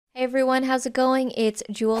Hey everyone, how's it going? It's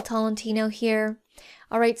Jewel Tolentino here.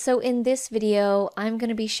 Alright, so in this video, I'm going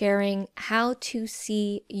to be sharing how to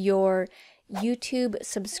see your YouTube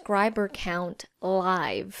subscriber count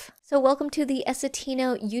live. So welcome to the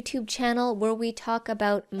Esatino YouTube channel where we talk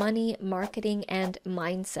about money, marketing, and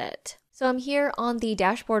mindset. So I'm here on the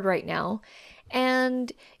dashboard right now,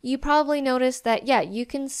 and you probably noticed that, yeah, you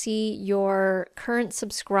can see your current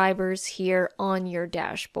subscribers here on your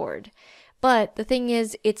dashboard. But the thing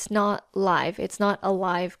is, it's not live. It's not a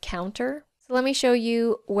live counter. So let me show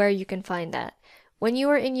you where you can find that. When you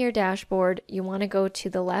are in your dashboard, you want to go to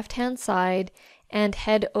the left-hand side and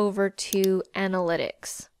head over to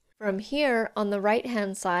Analytics. From here, on the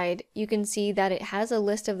right-hand side, you can see that it has a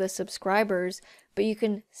list of the subscribers, but you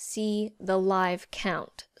can see the live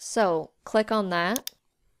count. So click on that.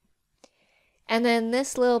 And then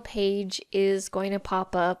this little page is going to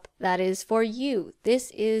pop up that is for you. This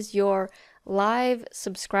is your live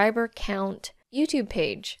subscriber count YouTube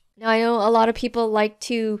page. Now I know a lot of people like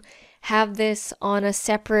to have this on a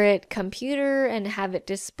separate computer and have it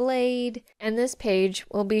displayed, and this page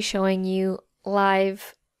will be showing you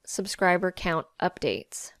live subscriber count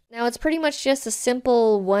updates. Now it's pretty much just a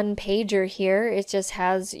simple one pager here. It just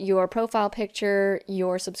has your profile picture,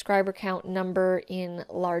 your subscriber count number in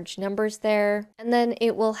large numbers there, and then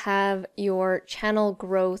it will have your channel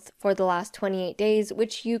growth for the last 28 days,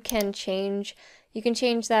 which you can change. You can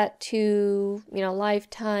change that to,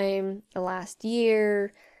 lifetime, the last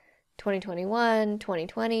year, 2021,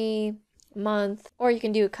 2020, month, or you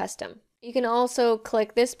can do a custom. You can also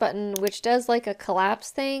click this button, which does like a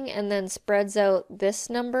collapse thing and then spreads out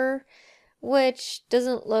this number, which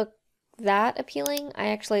doesn't look that appealing. I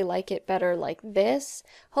actually like it better like this.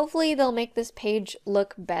 Hopefully they'll make this page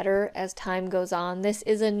look better as time goes on. This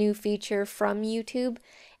is a new feature from YouTube,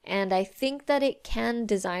 and I think that it can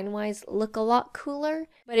design-wise look a lot cooler,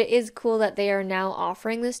 but it is cool that they are now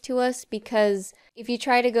offering this to us, because if you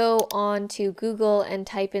try to go on to Google and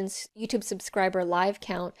type in YouTube subscriber live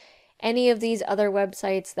count, any of these other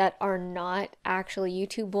websites that are not actually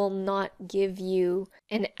YouTube will not give you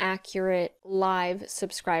an accurate live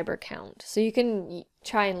subscriber count. So you can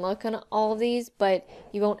try and look on all of these, but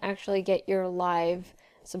you won't actually get your live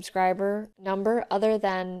subscriber number other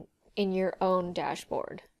than in your own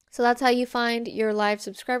dashboard. So that's how you find your live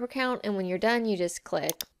subscriber count, and when you're done, you just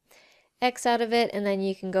click X out of it, and then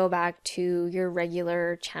you can go back to your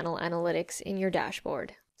regular channel analytics in your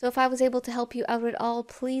dashboard. So if I was able to help you out at all,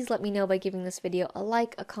 please let me know by giving this video a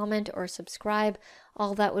like, a comment, or subscribe.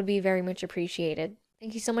 All that would be very much appreciated.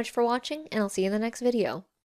 Thank you so much for watching, and I'll see you in the next video.